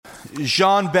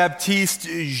Jean-Baptiste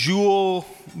Jules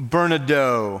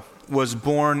Bernadotte was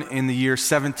born in the year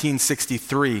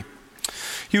 1763.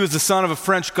 He was the son of a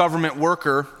French government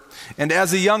worker, and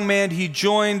as a young man, he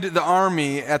joined the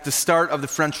army at the start of the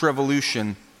French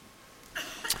Revolution.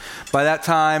 By that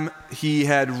time, he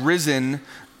had risen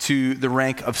to the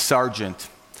rank of sergeant.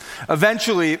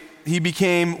 Eventually, he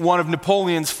became one of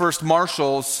Napoleon's first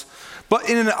marshals, but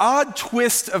in an odd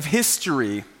twist of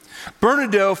history,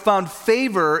 Bernadotte found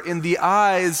favor in the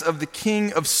eyes of the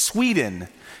King of Sweden,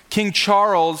 King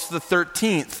Charles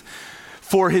XIII,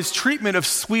 for his treatment of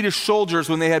Swedish soldiers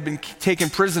when they had been taken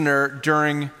prisoner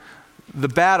during the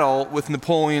battle with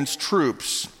Napoleon's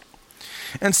troops.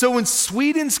 And so when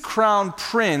Sweden's crown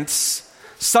prince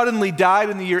suddenly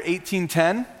died in the year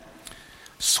 1810,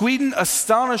 Sweden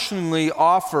astonishingly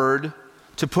offered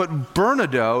to put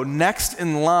Bernadotte next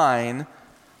in line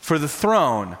for the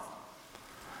throne.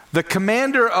 The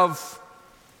commander of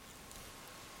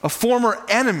a former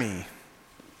enemy,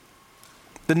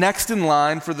 the next in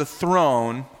line for the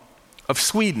throne of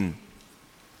Sweden.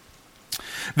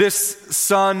 This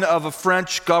son of a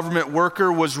French government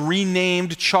worker was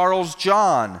renamed Charles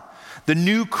John, the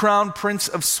new crown prince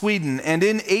of Sweden. And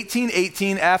in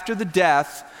 1818, after the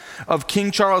death of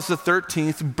King Charles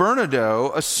XIII,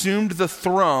 Bernadotte assumed the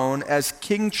throne as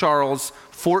King Charles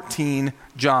XIV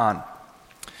John.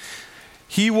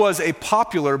 He was a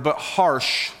popular but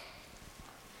harsh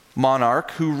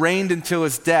monarch who reigned until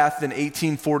his death in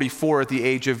 1844 at the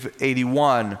age of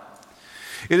 81.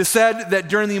 It is said that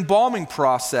during the embalming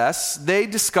process, they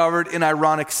discovered an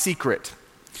ironic secret.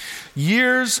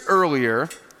 Years earlier,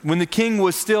 when the king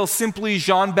was still simply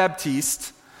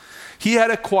Jean-Baptiste, he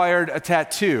had acquired a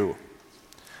tattoo,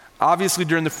 obviously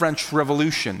during the French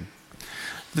Revolution.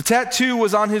 The tattoo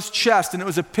was on his chest, and it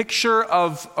was a picture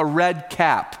of a red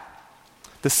cap,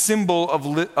 the symbol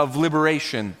of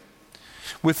liberation,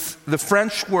 with the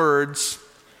French words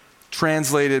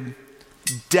translated,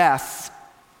 "Death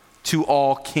to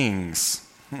all kings."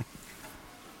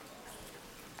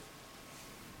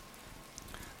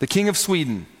 The King of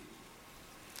Sweden,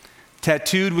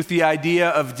 tattooed with the idea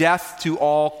of death to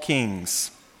all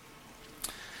kings.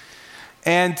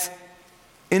 And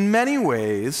in many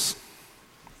ways,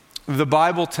 the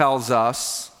Bible tells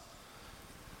us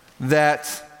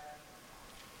that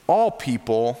all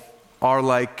people are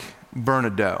like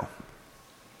Bernadotte.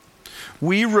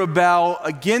 We rebel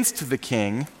against the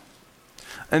king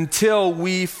until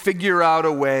we figure out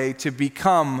a way to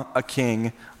become a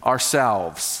king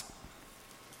ourselves.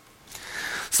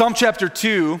 Psalm chapter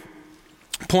 2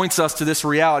 points us to this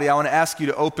reality. I want to ask you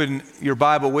to open your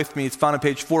Bible with me. It's found on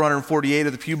page 448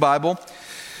 of the Pew Bible.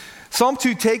 Psalm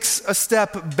 2 takes a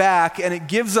step back, and it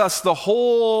gives us the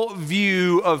whole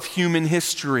view of human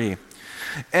history.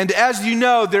 And as you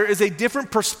know, there is a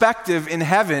different perspective in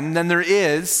heaven than there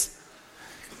is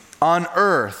on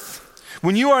earth.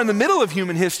 When you are in the middle of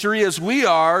human history, as we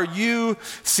are, you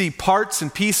see parts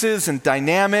and pieces and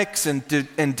dynamics and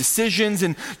decisions,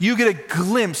 and you get a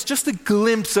glimpse, just a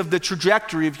glimpse of the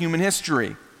trajectory of human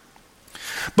history.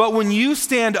 But when you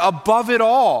stand above it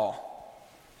all,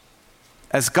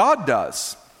 as God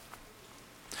does,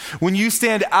 when you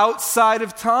stand outside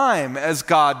of time, as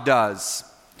God does,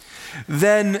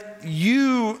 then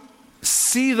you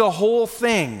see the whole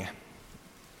thing.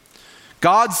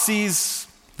 God sees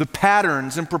the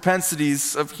patterns and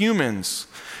propensities of humans.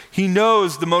 He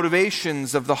knows the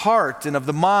motivations of the heart and of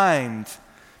the mind.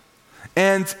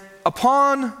 And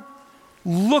upon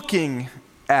looking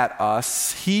at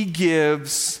us, he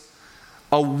gives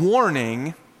a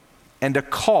warning and a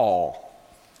call.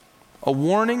 A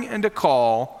warning and a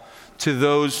call to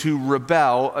those who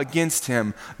rebel against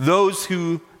him, those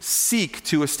who seek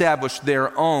to establish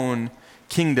their own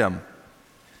kingdom.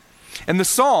 And the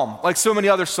psalm, like so many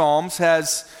other psalms,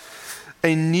 has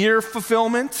a near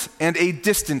fulfillment and a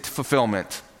distant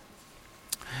fulfillment.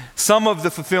 Some of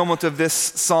the fulfillment of this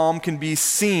psalm can be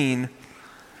seen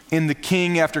in the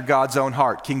king after God's own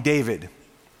heart, King David.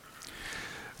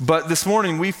 But this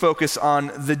morning we focus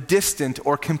on the distant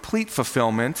or complete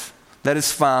fulfillment that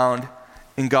is found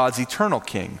in God's eternal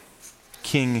king,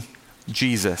 King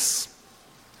Jesus.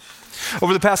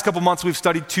 Over the past couple months, we've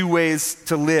studied two ways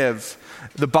to live.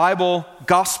 The Bible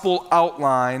gospel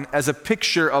outline as a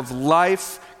picture of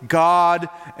life, God,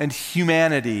 and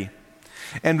humanity.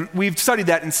 And we've studied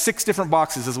that in 6 different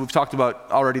boxes, as we've talked about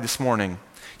already this morning.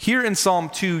 Here in Psalm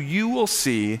 2, you will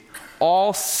see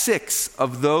all 6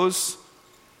 of those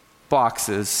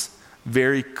boxes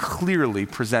very clearly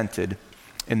presented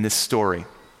in this story.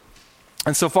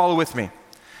 And so follow with me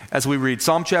as we read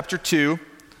Psalm chapter 2,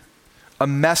 a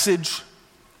message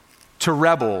to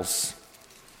rebels,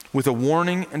 with a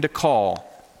warning and a call.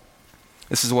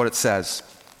 This is what it says.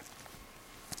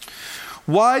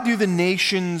 Why do the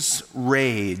nations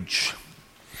rage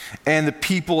and the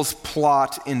peoples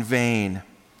plot in vain?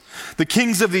 The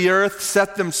kings of the earth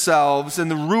set themselves, and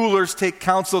the rulers take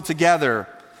counsel together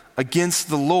against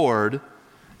the Lord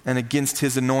and against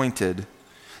his anointed,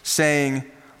 saying,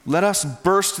 let us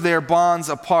burst their bonds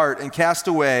apart and cast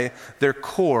away their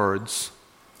cords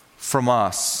from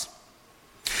us.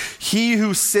 He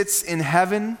who sits in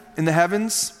heaven, in the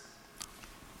heavens,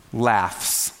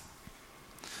 laughs.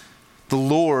 The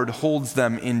Lord holds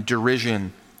them in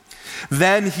derision.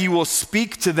 Then he will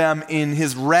speak to them in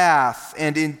his wrath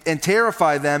and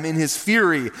terrify them in his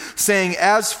fury, saying,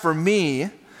 as for me,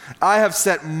 I have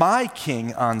set my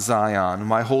king on Zion,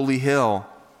 my holy hill.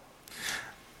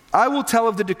 I will tell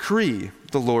of the decree,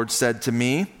 the Lord said to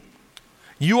me.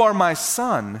 You are my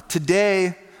son.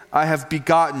 Today I have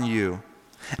begotten you.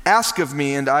 Ask of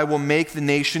me, and I will make the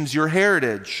nations your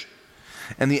heritage,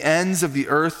 and the ends of the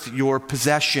earth your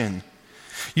possession.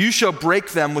 You shall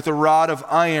break them with a rod of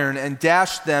iron and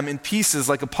dash them in pieces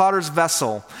like a potter's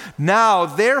vessel. Now,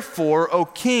 therefore, O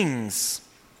kings,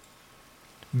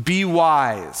 be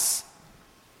wise.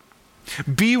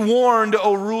 Be warned,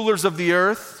 O rulers of the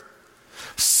earth.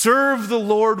 Serve the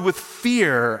Lord with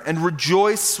fear and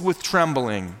rejoice with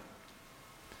trembling.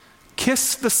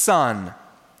 Kiss the Son,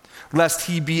 lest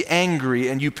he be angry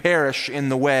and you perish in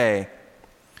the way,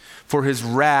 for his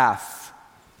wrath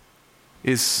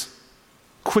is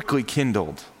quickly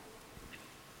kindled.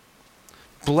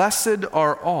 Blessed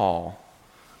are all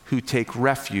who take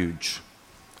refuge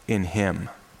in him.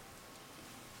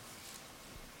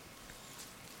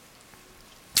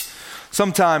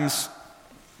 Sometimes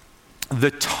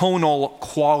the tonal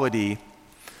quality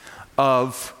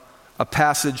of a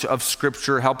passage of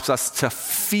Scripture helps us to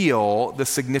feel the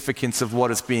significance of what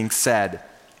is being said.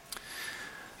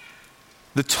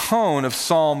 The tone of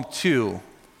Psalm 2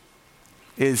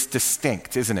 is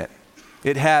distinct, isn't it?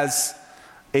 It has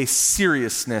a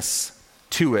seriousness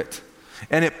to it,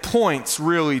 and it points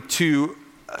really to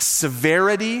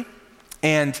severity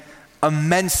and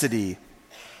immensity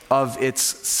of its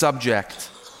subject.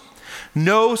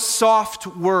 No soft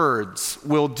words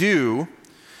will do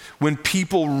when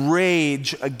people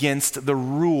rage against the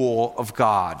rule of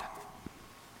God.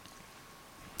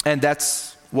 And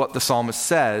that's what the psalmist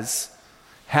says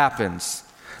happens.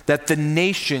 That the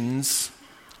nations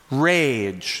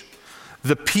rage,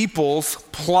 the peoples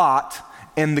plot,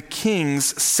 and the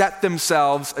kings set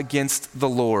themselves against the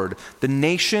Lord. The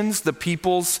nations, the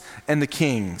peoples, and the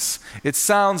kings. It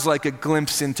sounds like a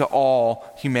glimpse into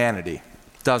all humanity,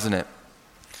 doesn't it?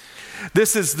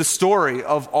 This is the story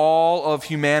of all of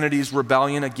humanity's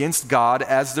rebellion against God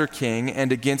as their king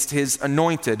and against his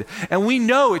anointed. And we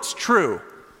know it's true.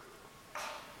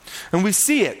 And we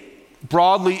see it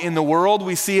broadly in the world,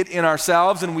 we see it in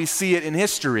ourselves, and we see it in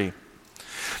history.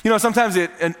 You know, sometimes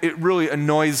it really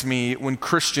annoys me when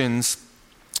Christians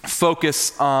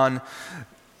focus on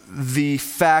the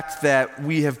fact that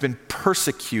we have been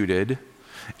persecuted,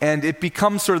 and it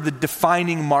becomes sort of the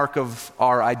defining mark of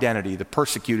our identity, the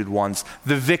persecuted ones,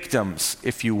 the victims,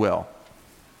 if you will.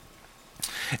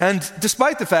 And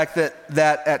despite the fact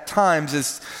that at times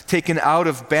is taken out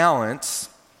of balance,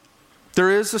 there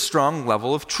is a strong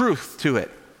level of truth to it.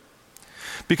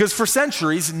 Because for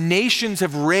centuries, nations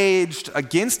have raged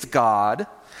against God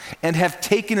and have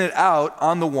taken it out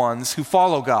on the ones who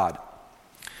follow God.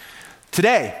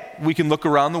 Today, we can look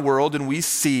around the world and we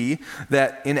see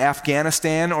that in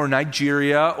Afghanistan or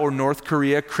Nigeria or North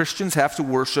Korea, Christians have to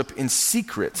worship in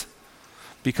secret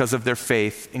because of their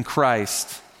faith in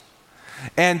Christ.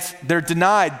 And they're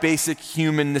denied basic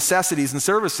human necessities and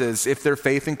services if their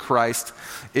faith in Christ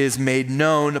is made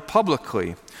known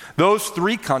publicly. Those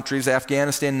three countries,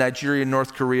 Afghanistan, Nigeria, and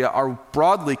North Korea, are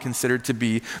broadly considered to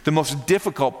be the most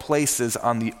difficult places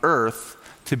on the earth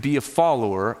to be a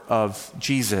follower of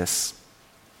Jesus.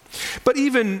 But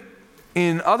even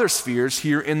in other spheres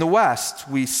here in the West,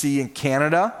 we see in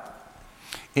Canada,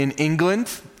 in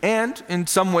England, and in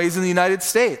some ways in the United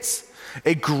States,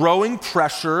 a growing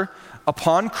pressure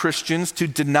upon Christians to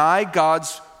deny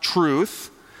God's truth,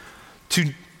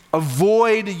 to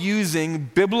avoid using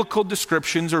biblical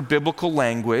descriptions or biblical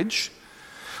language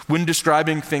when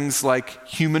describing things like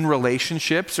human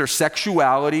relationships or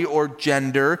sexuality or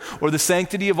gender or the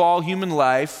sanctity of all human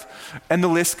life, and the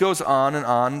list goes on and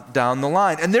on down the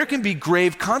line. And there can be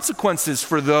grave consequences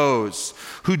for those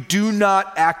who do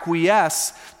not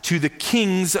acquiesce to the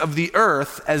kings of the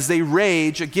earth as they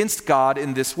rage against God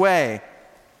in this way.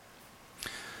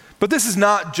 But this is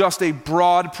not just a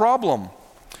broad problem.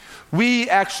 we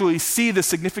actually see the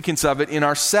significance of it in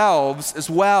ourselves as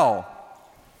well.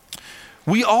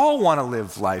 We all want to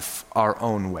live life our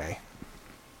own way.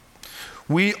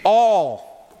 We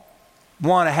all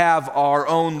want to have our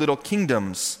own little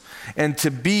kingdoms and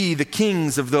to be the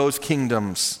kings of those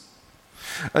kingdoms.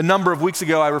 A number of weeks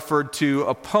ago, I referred to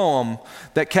a poem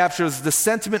that captures the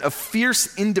sentiment of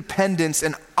fierce independence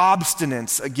and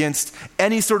obstinance against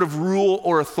any sort of rule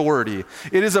or authority.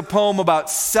 It is a poem about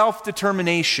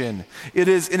self-determination. It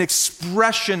is an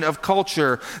expression of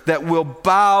culture that will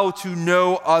bow to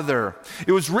no other.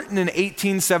 It was written in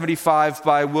 1875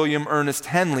 by William Ernest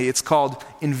Henley. It's called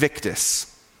Invictus.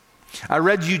 I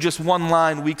read you just one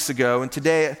line weeks ago, and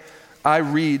today I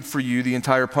read for you the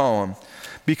entire poem,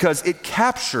 because it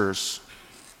captures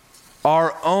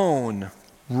our own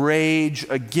rage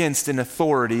against an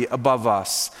authority above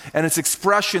us. And its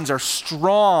expressions are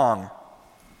strong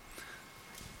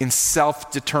in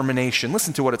self-determination.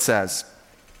 Listen to what it says.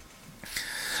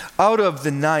 Out of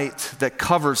the night that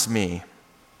covers me,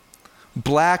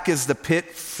 black as the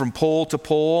pit from pole to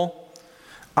pole,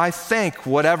 I thank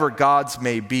whatever gods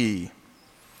may be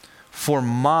for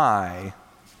my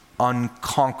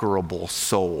unconquerable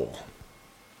soul.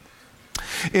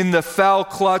 In the fell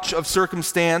clutch of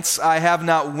circumstance, I have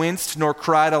not winced nor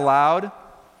cried aloud.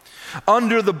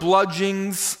 Under the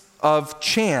bludgeonings of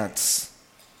chance,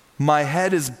 my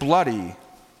head is bloody,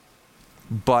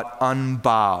 but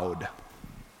unbowed.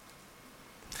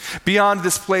 Beyond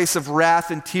this place of wrath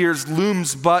and tears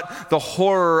looms but the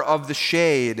horror of the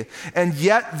shade, and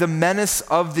yet the menace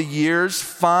of the years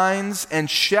finds and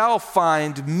shall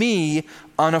find me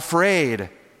unafraid.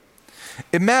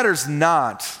 It matters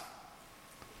not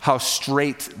how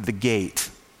straight the gate,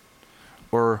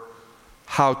 or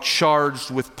how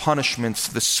charged with punishments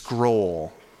the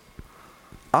scroll.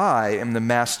 I am the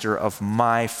master of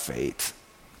my fate.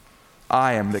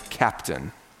 I am the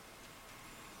captain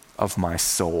of my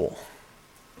soul.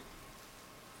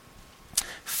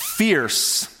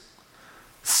 Fierce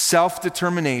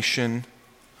self-determination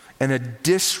and a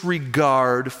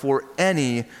disregard for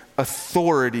any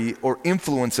authority or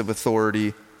influence of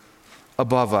authority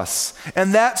above us.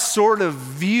 And that sort of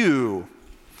view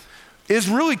is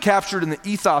really captured in the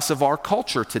ethos of our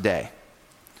culture today.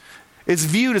 It's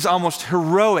viewed as almost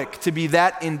heroic to be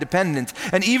that independent.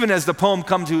 And even as the poem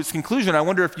comes to its conclusion, I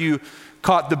wonder if you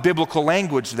caught the biblical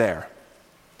language there.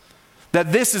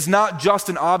 That this is not just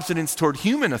an obstinance toward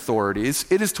human authorities,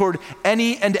 it is toward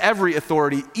any and every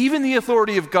authority, even the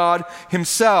authority of God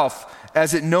himself,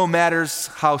 as it no matters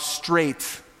how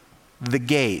straight the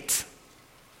gate,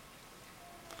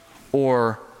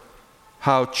 or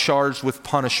how charged with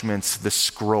punishments the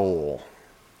scroll.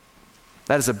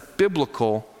 That is a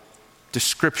biblical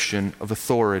description of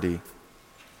authority.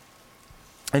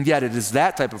 And yet it is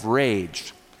that type of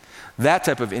rage, that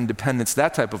type of independence,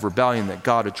 that type of rebellion that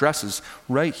God addresses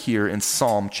right here in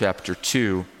Psalm chapter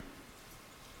 2.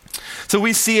 So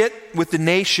we see it with the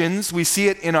nations, we see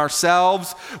it in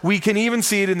ourselves, we can even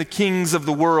see it in the kings of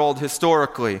the world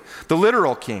historically, the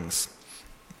literal kings.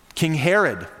 King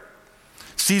Herod,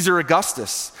 Caesar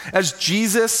Augustus. As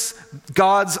Jesus,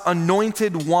 God's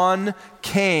anointed one,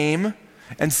 came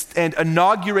and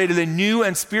inaugurated a new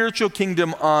and spiritual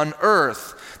kingdom on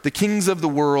earth, the kings of the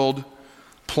world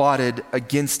plotted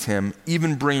against him,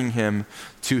 even bringing him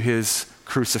to his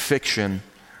crucifixion.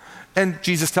 And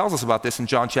Jesus tells us about this in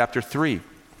John chapter 3.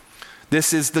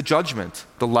 This is the judgment.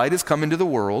 The light has come into the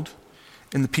world,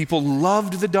 and the people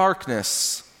loved the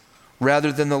darkness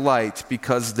rather than the light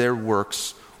because their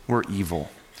works were evil.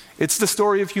 It's the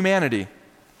story of humanity.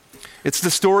 It's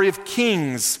the story of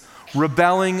kings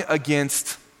rebelling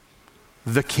against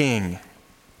the king.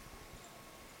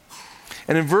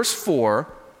 And in verse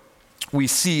 4, we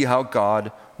see how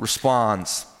God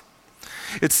responds.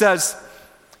 It says,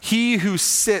 "He who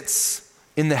sits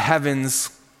in the heavens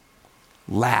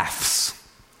laughs.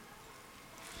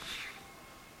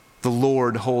 The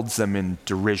Lord holds them in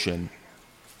derision."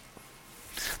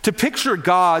 To picture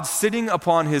God sitting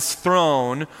upon his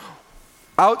throne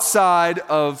outside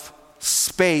of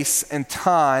space and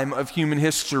time of human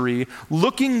history,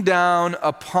 looking down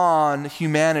upon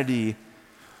humanity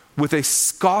with a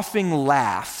scoffing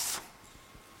laugh,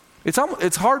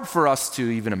 it's hard for us to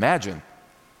even imagine.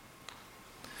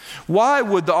 Why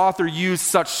would the author use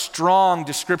such strong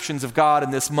descriptions of God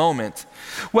in this moment?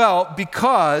 Well,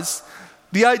 because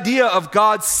the idea of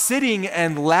God sitting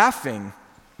and laughing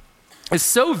is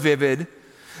so vivid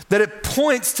that it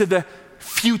points to the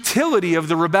futility of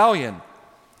the rebellion.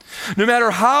 No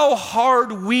matter how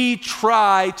hard we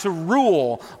try to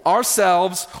rule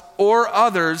ourselves or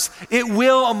others, it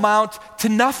will amount to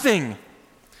nothing.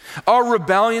 Our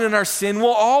rebellion and our sin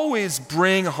will always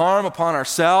bring harm upon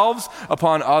ourselves,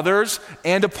 upon others,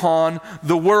 and upon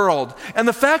the world. And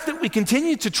the fact that we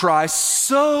continue to try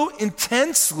so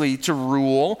intensely to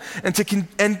rule, and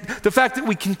the fact that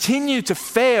we continue to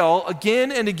fail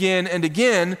again and again and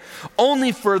again,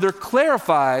 only further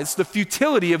clarifies the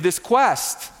futility of this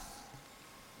quest.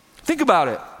 Think about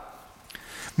it.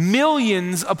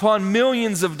 Millions upon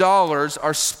millions of dollars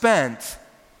are spent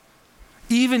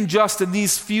even just in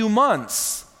these few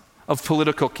months of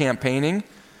political campaigning,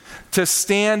 to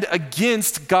stand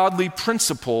against godly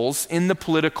principles in the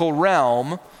political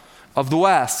realm of the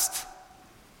West.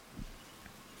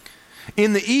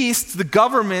 In the East, the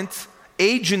government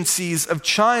agencies of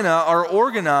China are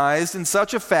organized in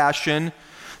such a fashion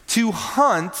to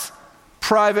hunt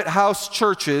private house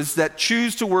churches that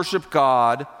choose to worship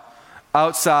God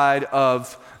outside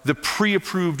of the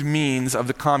pre-approved means of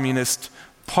the Communist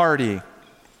Party.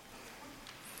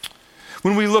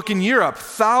 When we look in Europe,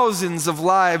 thousands of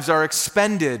lives are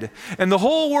expended, and the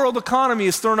whole world economy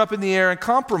is thrown up in the air and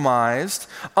compromised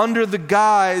under the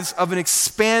guise of an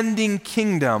expanding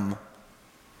kingdom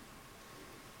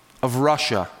of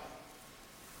Russia.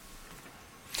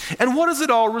 And what does it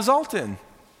all result in?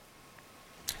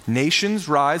 Nations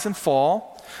rise and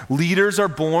fall. Leaders are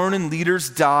born and leaders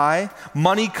die.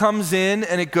 Money comes in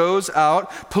and it goes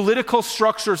out. Political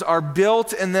structures are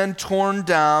built and then torn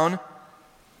down.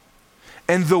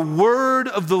 And the word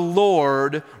of the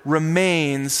Lord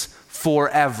remains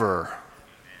forever.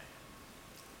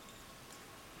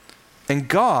 And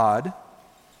God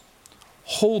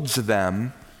holds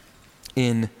them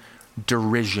in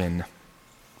derision.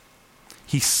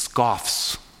 He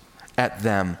scoffs at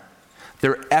them.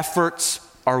 Their efforts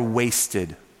are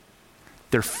wasted.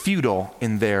 They're futile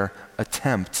in their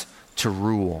attempt to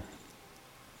rule.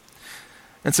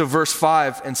 And so verse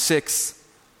 5 and 6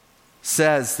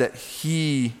 says that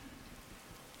he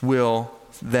will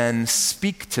then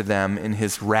speak to them in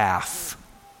his wrath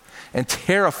and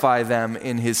terrify them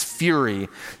in his fury,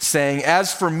 saying,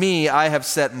 "As for me, I have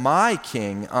set my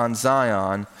king on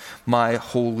Zion, my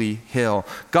holy hill."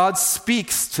 God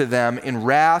speaks to them in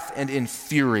wrath and in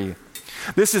fury.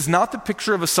 This is not the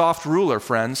picture of a soft ruler,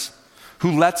 friends,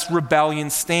 who lets rebellion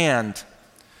stand.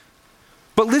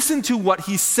 But listen to what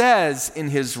he says in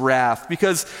his wrath,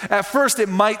 because at first it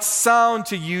might sound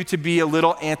to you to be a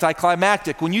little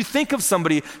anticlimactic. When you think of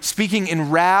somebody speaking in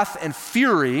wrath and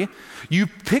fury, you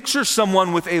picture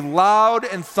someone with a loud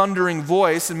and thundering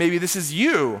voice, and maybe this is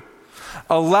you.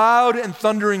 A loud and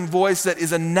thundering voice that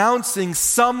is announcing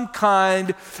some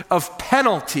kind of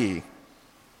penalty.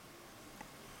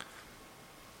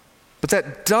 But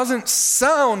that doesn't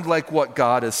sound like what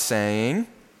God is saying.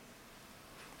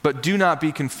 But do not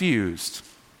be confused,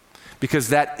 because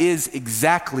that is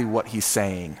exactly what he's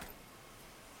saying.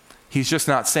 He's just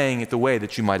not saying it the way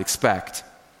that you might expect.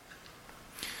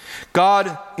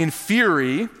 God, in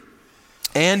fury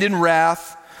and in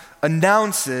wrath,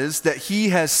 announces that he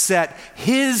has set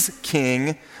his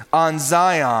king on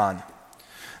Zion.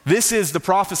 This is the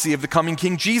prophecy of the coming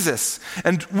King Jesus.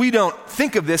 And we don't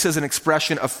think of this as an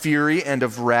expression of fury and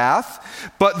of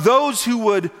wrath, but those who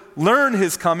would learn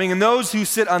his coming and those who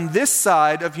sit on this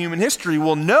side of human history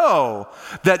will know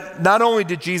that not only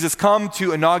did Jesus come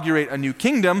to inaugurate a new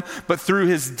kingdom, but through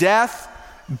his death,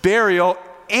 burial,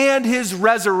 and his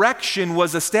resurrection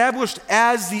was established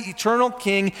as the eternal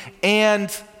king,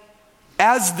 and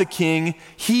as the king,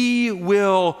 he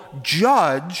will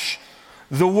judge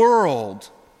the world.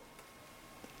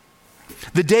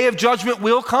 The day of judgment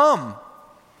will come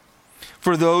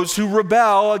for those who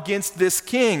rebel against this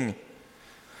king.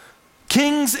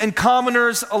 Kings and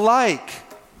commoners alike,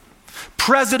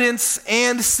 presidents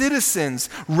and citizens,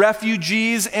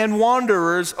 refugees and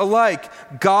wanderers alike,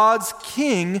 God's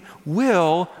king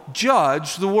will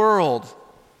judge the world.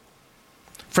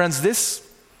 Friends, this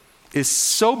is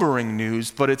sobering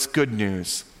news, but it's good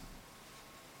news.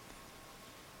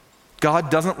 God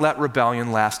doesn't let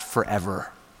rebellion last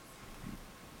forever.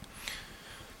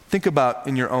 Think about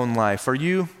in your own life, are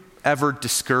you ever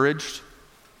discouraged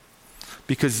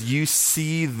because you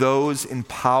see those in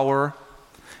power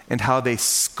and how they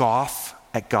scoff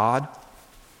at God?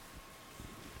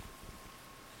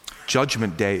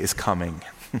 Judgment Day is coming.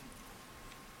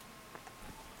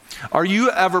 Are you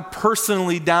ever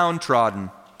personally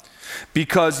downtrodden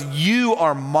because you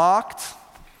are mocked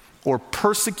or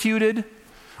persecuted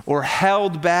or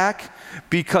held back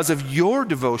because of your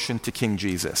devotion to King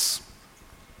Jesus?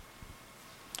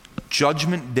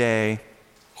 Judgment Day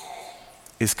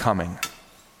is coming.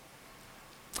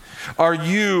 Are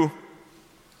you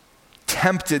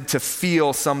tempted to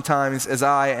feel sometimes, as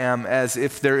I am, as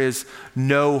if there is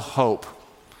no hope.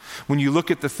 When you look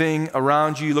at the thing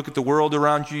around you, you look at the world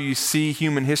around you, you see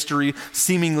human history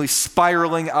seemingly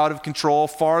spiraling out of control,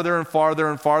 farther and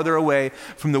farther and farther away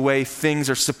from the way things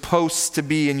are supposed to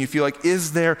be, and you feel like,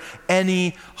 is there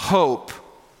any hope?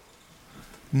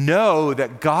 Know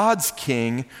that God's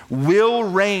king will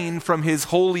reign from his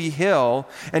holy hill,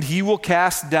 and he will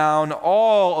cast down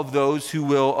all of those who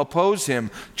will oppose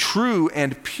him. True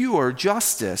and pure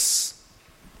justice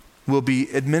will be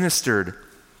administered.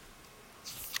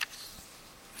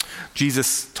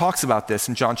 Jesus talks about this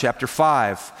in John chapter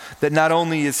 5, that not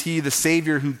only is he the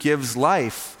Savior who gives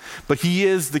life, but he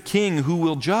is the king who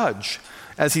will judge.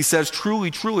 As he says, truly,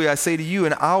 truly, I say to you,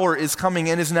 an hour is coming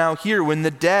and is now here when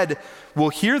the dead will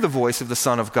hear the voice of the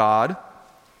Son of God,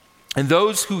 and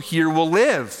those who hear will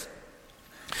live.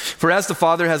 For as the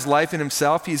Father has life in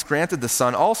himself, he has granted the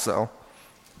Son also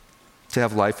to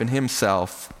have life in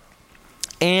himself.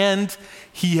 And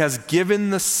he has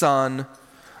given the Son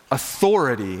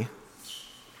authority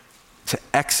to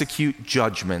execute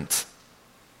judgment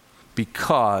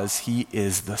because he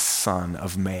is the Son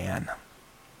of Man.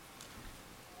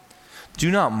 Do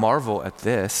not marvel at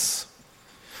this,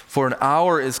 for an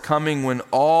hour is coming when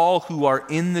all who are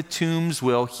in the tombs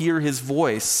will hear his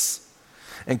voice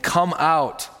and come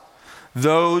out,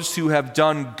 those who have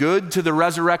done good to the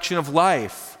resurrection of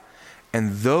life,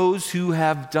 and those who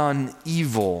have done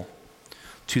evil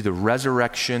to the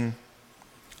resurrection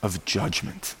of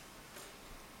judgment.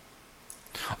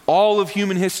 All of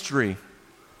human history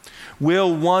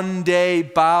will one day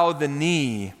bow the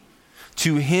knee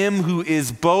to him who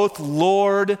is both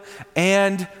Lord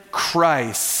and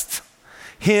Christ,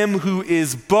 him who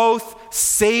is both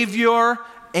Savior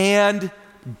and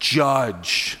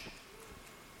Judge.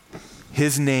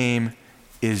 His name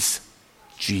is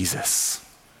Jesus.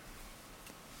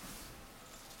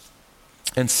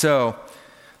 And so,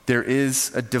 there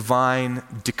is a divine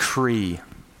decree.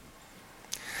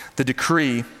 The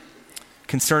decree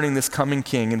concerning this coming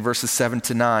king in verses 7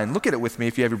 to 9. Look at it with me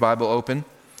if you have your Bible open.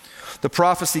 The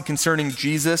prophecy concerning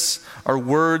Jesus are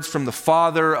words from the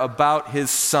Father about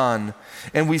his Son.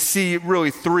 And we see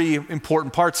really three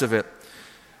important parts of it.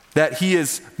 That he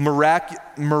is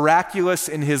miraculous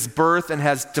in his birth and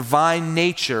has divine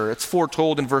nature. It's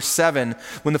foretold in verse 7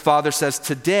 when the Father says,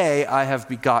 "Today I have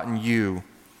begotten you."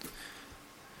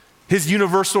 His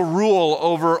universal rule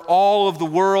over all of the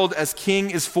world as king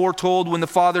is foretold when the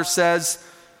Father says,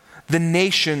 "The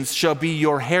nations shall be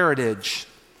your heritage."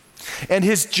 And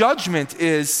his judgment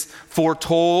is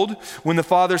foretold when the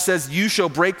Father says, "You shall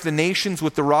break the nations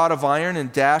with the rod of iron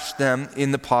and dash them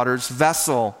in the potter's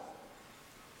vessel."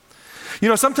 You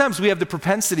know, sometimes we have the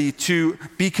propensity to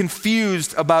be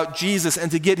confused about Jesus and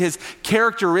to get his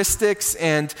characteristics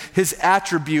and his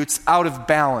attributes out of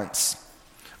balance.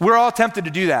 We're all tempted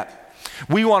to do that.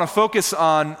 We want to focus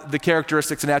on the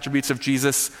characteristics and attributes of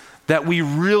Jesus that we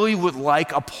really would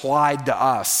like applied to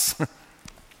us.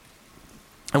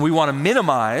 And we want to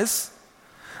minimize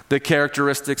the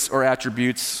characteristics or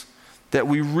attributes that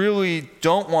we really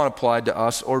don't want applied to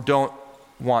us or don't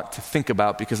want to think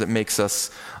about because it makes us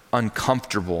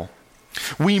uncomfortable.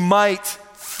 We might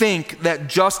think that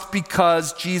just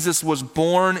because Jesus was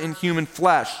born in human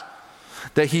flesh,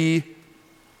 that he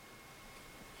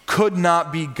could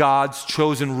not be God's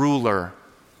chosen ruler,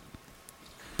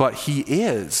 but he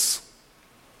is.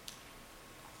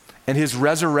 And his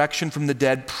resurrection from the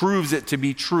dead proves it to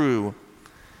be true,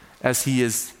 as he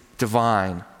is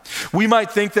divine. We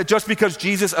might think that just because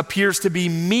Jesus appears to be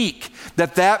meek,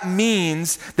 that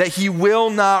means that he will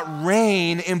not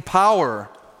reign in power,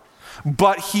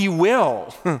 but he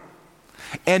will.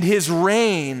 And his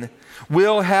reign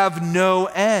will have no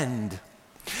end.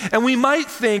 And we might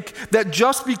think that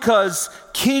just because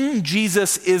King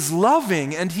Jesus is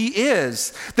loving, and he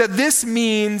is, that this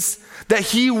means that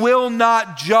he will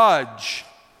not judge,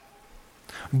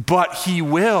 but he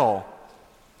will.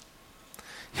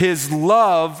 His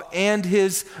love and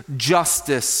his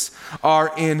justice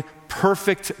are in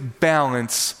perfect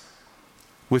balance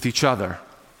with each other.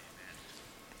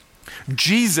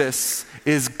 Jesus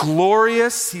is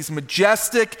glorious, he's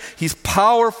majestic, he's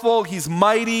powerful, he's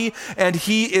mighty, and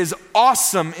he is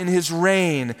awesome in his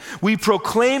reign. We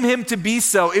proclaim him to be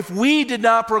so. If we did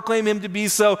not proclaim him to be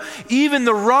so, even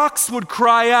the rocks would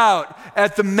cry out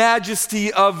at the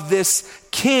majesty of this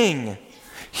king.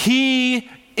 He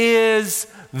is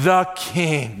the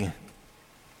king.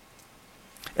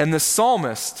 And the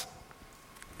psalmist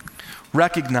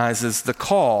recognizes the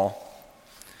call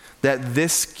that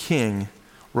this king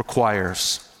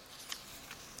requires.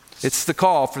 It's the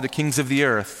call for the kings of the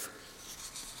earth.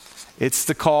 It's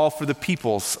the call for the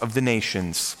peoples of the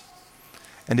nations.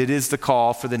 And it is the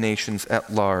call for the nations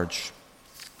at large.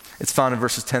 It's found in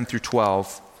verses 10 through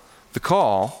 12. The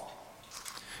call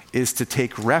is to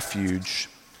take refuge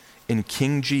in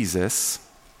King Jesus,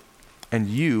 and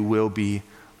you will be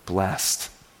blessed.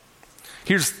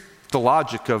 Here's the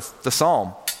logic of the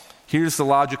psalm. Here's the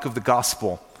logic of the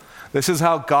gospel. This is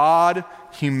how God,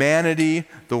 humanity,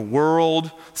 the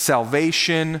world,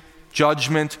 salvation,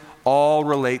 judgment, all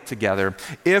relate together.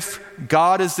 If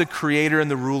God is the creator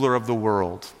and the ruler of the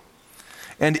world,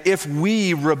 and if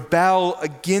we rebel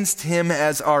against him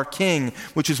as our king,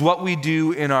 which is what we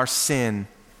do in our sin,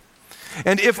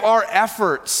 and if our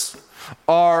efforts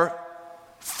are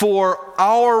for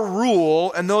our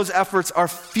rule, and those efforts are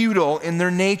futile in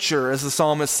their nature, as the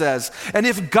psalmist says, and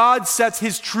if God sets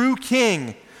his true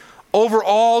king over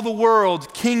all the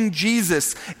world, King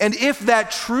Jesus, and if that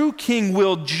true king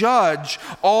will judge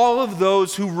all of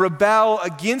those who rebel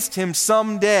against him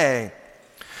someday,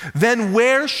 then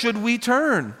where should we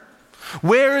turn?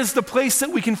 Where is the place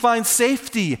that we can find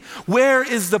safety? Where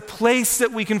is the place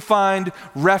that we can find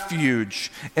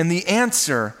refuge? And the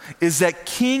answer is that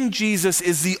King Jesus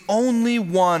is the only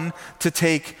one to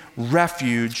take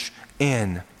refuge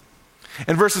in.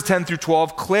 And verses 10 through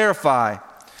 12 clarify,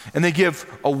 and they give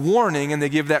a warning, and they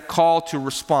give that call to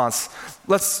response.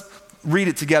 Let's read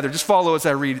it together. Just follow as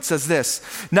I read. It says this: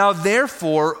 "Now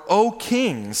therefore, O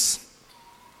kings,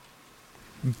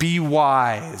 be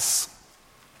wise.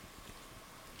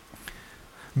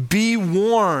 Be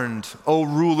warned, O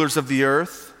rulers of the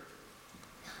earth.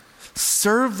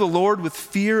 Serve the Lord with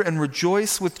fear and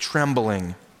rejoice with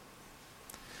trembling.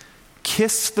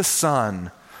 Kiss the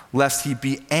Son, lest he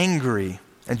be angry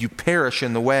and you perish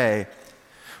in the way,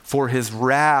 for his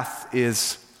wrath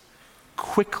is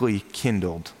quickly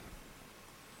kindled.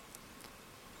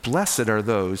 Blessed are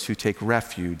those who take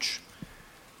refuge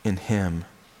in him."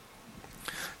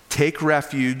 Take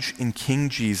refuge in King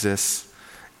Jesus,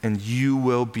 and you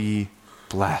will be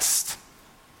blessed.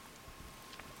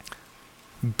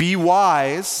 Be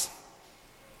wise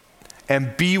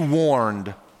and be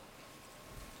warned.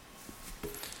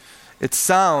 It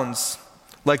sounds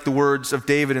like the words of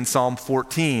David in Psalm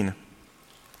 14.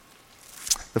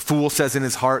 The fool says in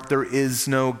his heart, "There is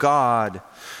no God."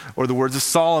 Or the words of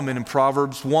Solomon in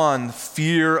Proverbs 1,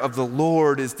 "Fear of the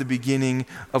Lord is the beginning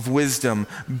of wisdom."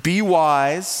 Be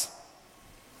wise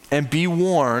and be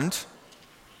warned.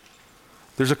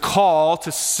 There's a call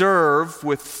to serve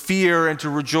with fear and to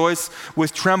rejoice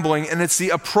with trembling, and it's the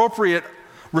appropriate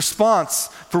response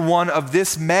for one of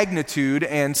this magnitude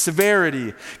and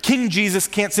severity. King Jesus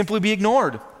can't simply be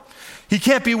ignored. He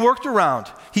can't be worked around.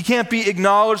 He can't be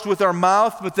acknowledged with our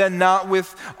mouth, but then not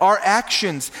with our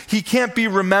actions. He can't be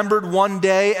remembered one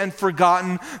day and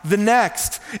forgotten the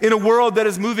next. In a world that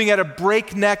is moving at a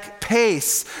breakneck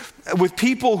pace, with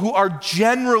people who are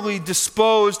generally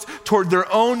disposed toward their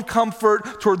own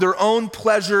comfort, toward their own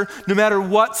pleasure, no matter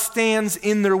what stands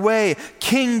in their way,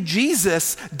 King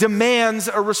Jesus demands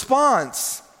a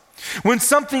response. When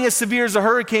something as severe as a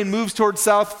hurricane moves toward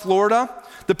South Florida,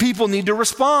 the people need to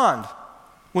respond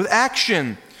with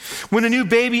action. When a new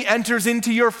baby enters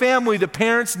into your family, the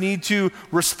parents need to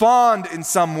respond in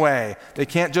some way. They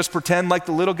can't just pretend like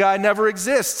the little guy never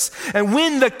exists. And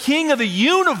when the King of the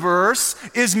universe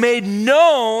is made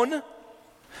known,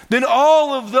 then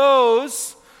all of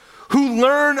those who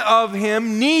learn of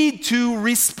him need to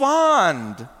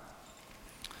respond.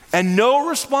 And no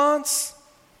response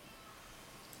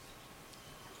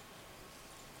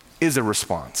is a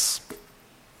response.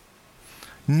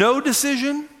 No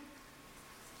decision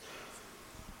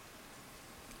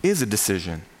is a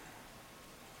decision.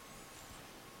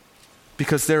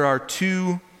 Because there are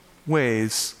two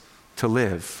ways to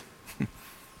live.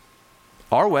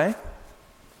 Our way,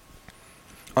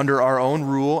 under our own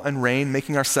rule and reign,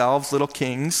 making ourselves little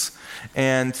kings,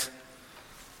 and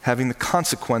having the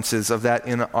consequences of that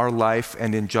in our life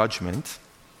and in judgment.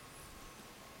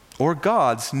 Or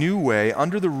God's new way,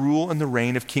 under the rule and the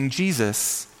reign of King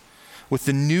Jesus, with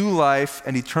the new life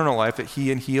and eternal life that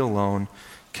he and he alone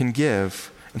can give.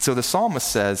 And so the psalmist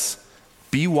says,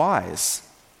 be wise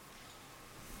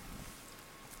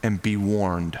and be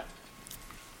warned.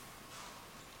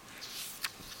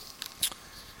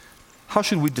 How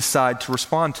should we decide to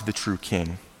respond to the true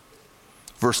king?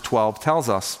 Verse 12 tells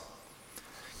us,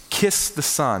 kiss the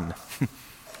Son,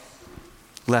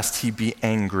 lest he be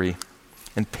angry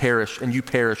and you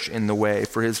perish in the way,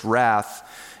 for his wrath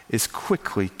is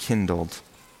quickly kindled.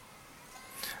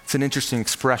 It's an interesting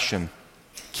expression.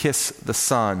 Kiss the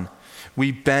Son.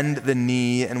 We bend the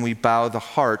knee and we bow the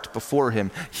heart before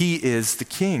him. He is the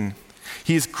king.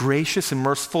 He is gracious and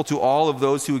merciful to all of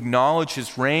those who acknowledge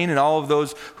his reign and all of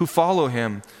those who follow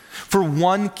him. For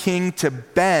one king to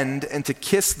bend and to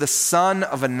kiss the son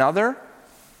of another,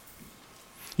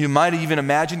 you might even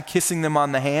imagine kissing them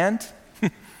on the hand,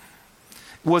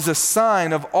 was a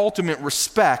sign of ultimate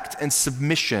respect and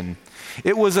submission.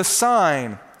 It was a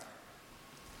sign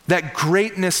that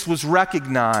greatness was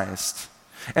recognized.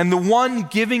 And the one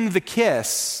giving the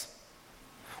kiss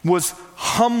was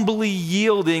humbly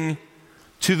yielding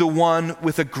to the one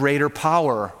with a greater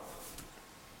power.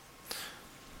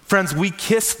 Friends, we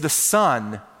kiss the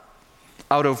Son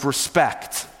out of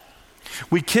respect.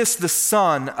 We kiss the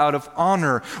Son out of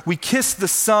honor. We kiss the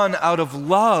Son out of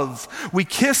love. We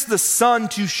kiss the Son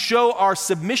to show our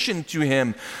submission to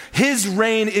him. His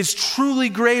reign is truly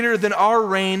greater than our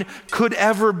reign could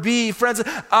ever be. Friends,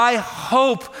 I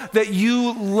hope that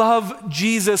you love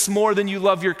Jesus more than you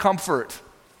love your comfort.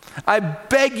 I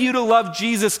beg you to love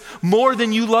Jesus more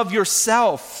than you love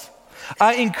yourself.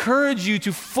 I encourage you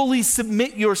to fully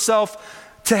submit yourself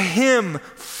to him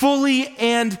fully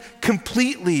and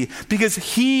completely, because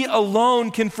he alone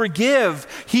can forgive.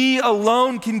 He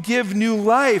alone can give new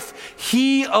life.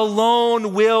 He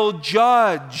alone will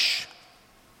judge.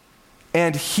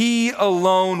 And he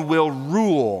alone will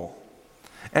rule.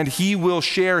 And he will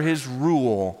share his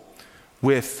rule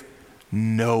with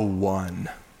no one.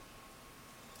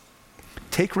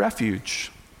 Take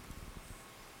refuge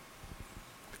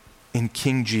in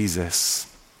King Jesus,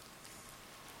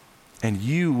 and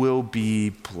you will be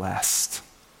blessed.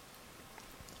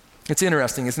 It's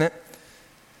interesting, isn't it?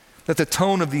 That the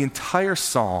tone of the entire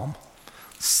psalm,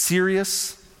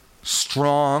 serious,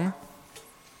 strong,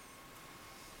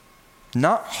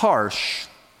 not harsh,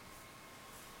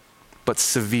 but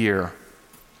severe.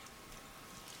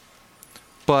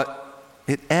 But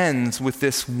it ends with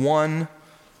this one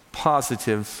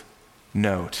positive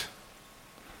note.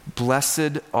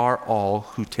 Blessed are all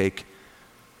who take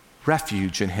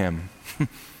refuge in him.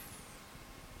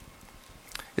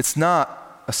 It's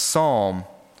not a psalm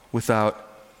without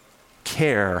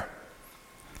care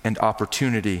and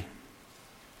opportunity.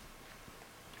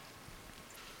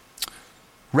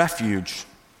 Refuge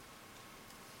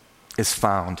is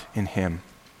found in him.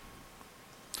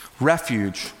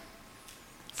 Refuge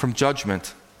from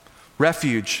judgment.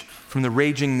 Refuge from the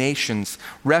raging nations,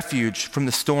 refuge from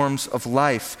the storms of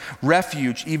life,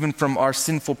 refuge even from our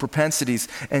sinful propensities.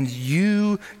 And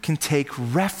you can take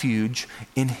refuge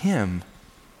in him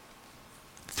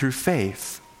through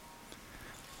faith.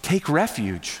 Take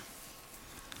refuge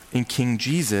in King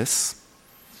Jesus,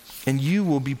 and you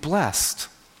will be blessed.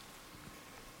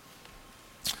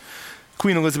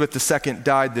 Queen Elizabeth II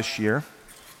died this year,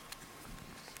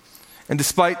 and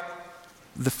despite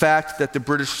the fact that the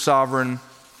British sovereign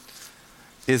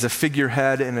is a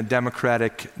figurehead in a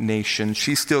democratic nation,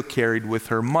 she still carried with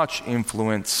her much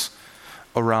influence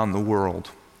around the world.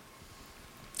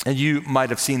 And you might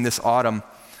have seen this autumn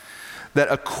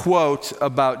that a quote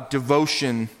about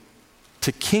devotion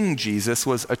to King Jesus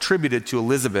was attributed to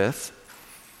Elizabeth,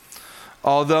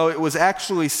 although it was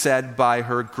actually said by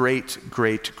her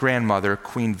great-great-grandmother,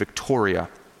 Queen Victoria.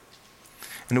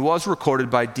 And it was recorded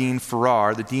by Dean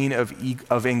Farrar, the Dean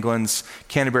of England's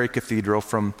Canterbury Cathedral,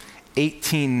 from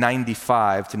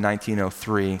 1895 to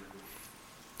 1903.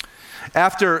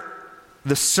 After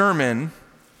the sermon,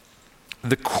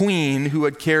 the Queen, who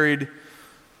had carried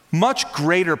much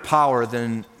greater power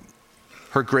than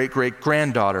her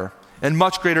great-great-granddaughter and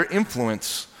much greater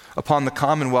influence upon the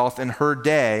Commonwealth in her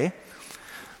day,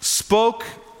 spoke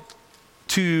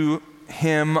to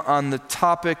him on the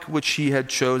topic which he had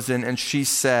chosen, and she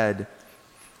said,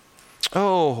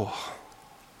 "Oh,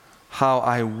 how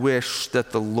I wish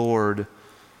that the Lord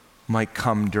might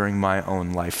come during my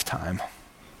own lifetime."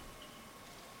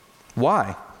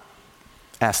 "Why?"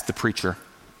 asked the preacher.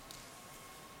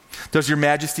 "Does your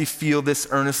majesty feel this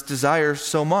earnest desire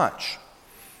so much?"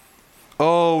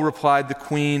 "Oh," replied the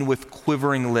queen with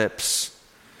quivering lips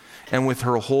and with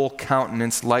her whole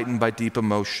countenance lightened by deep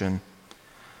emotion,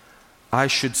 "I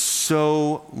should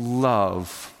so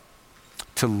love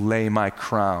to lay my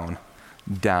crown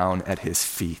down at his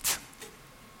feet."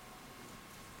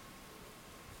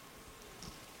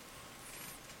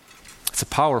 It's a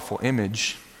powerful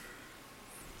image.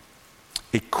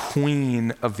 A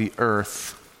queen of the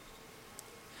earth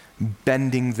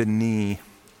bending the knee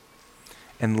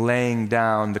and laying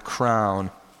down the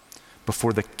crown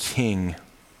before the king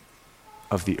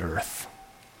of the earth.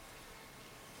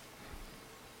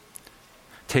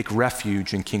 Take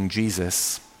refuge in King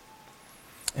Jesus,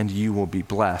 and you will be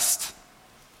blessed.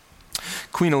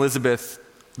 Queen Elizabeth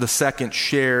II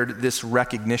shared this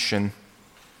recognition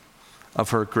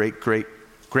of her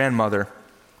great-great-grandmother,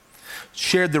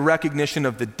 shared the recognition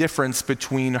of the difference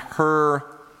between her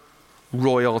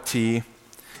royalty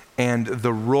and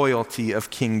the royalty of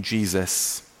King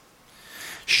Jesus.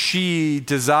 She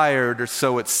desired, or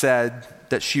so it said,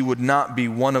 that she would not be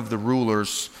one of the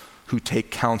rulers who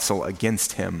take counsel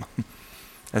against him,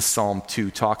 as Psalm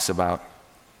 2 talks about.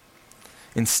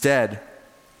 Instead,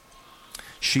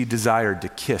 she desired to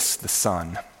kiss the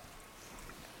Son.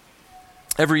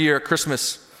 Every year at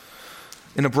Christmas,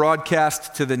 in a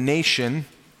broadcast to the nation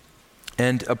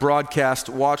and a broadcast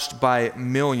watched by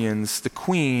millions, the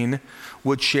Queen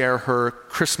would share her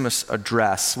Christmas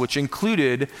address, which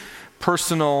included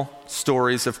personal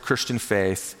stories of Christian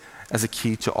faith as a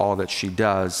key to all that she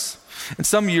does. And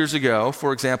some years ago,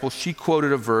 for example, she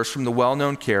quoted a verse from the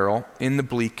well-known carol, "In the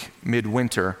Bleak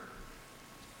Midwinter."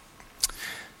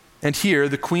 And here,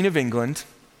 the Queen of England,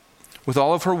 with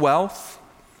all of her wealth,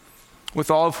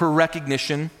 with all of her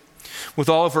recognition, with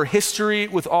all of her history,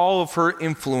 with all of her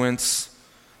influence,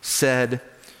 said,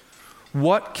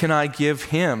 "What can I give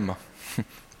him,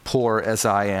 poor as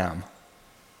I am?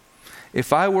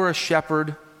 If I were a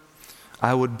shepherd,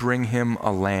 I would bring him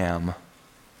a lamb.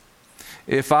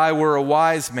 If I were a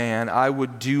wise man, I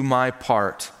would do my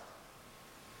part.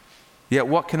 Yet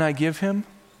what can I give him?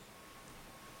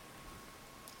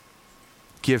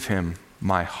 Give him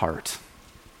my heart."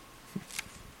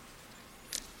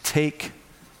 Take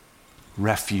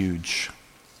refuge.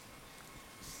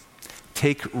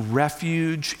 Take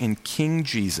refuge in King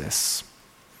Jesus,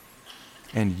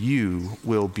 and you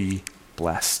will be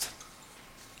blessed.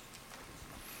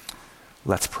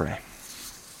 Let's pray.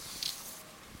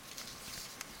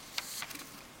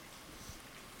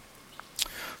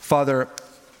 Father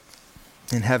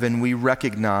in heaven, we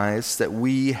recognize that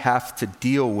we have to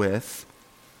deal with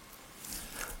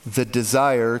the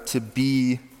desire to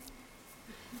be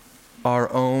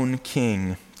our own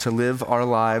king, to live our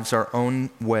lives our own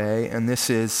way, and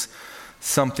this is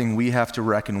something we have to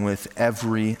reckon with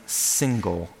every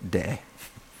single day.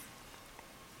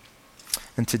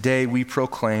 And today we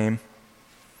proclaim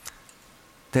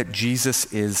that Jesus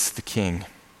is the King.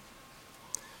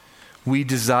 We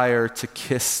desire to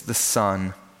kiss the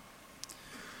Son.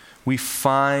 We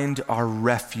find our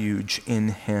refuge in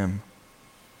him.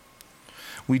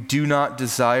 We do not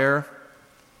desire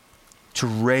to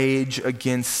rage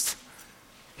against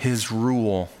his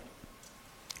rule.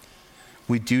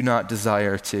 We do not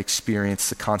desire to experience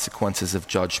the consequences of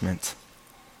judgment.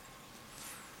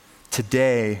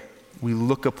 Today, we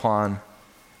look upon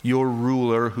your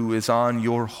ruler who is on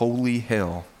your holy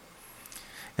hill,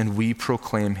 and we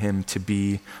proclaim him to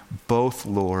be both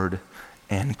Lord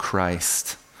and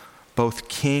Christ, both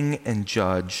King and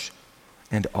Judge,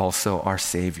 and also our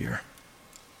Savior.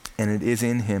 And it is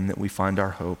in him that we find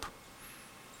our hope.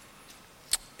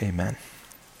 Amen.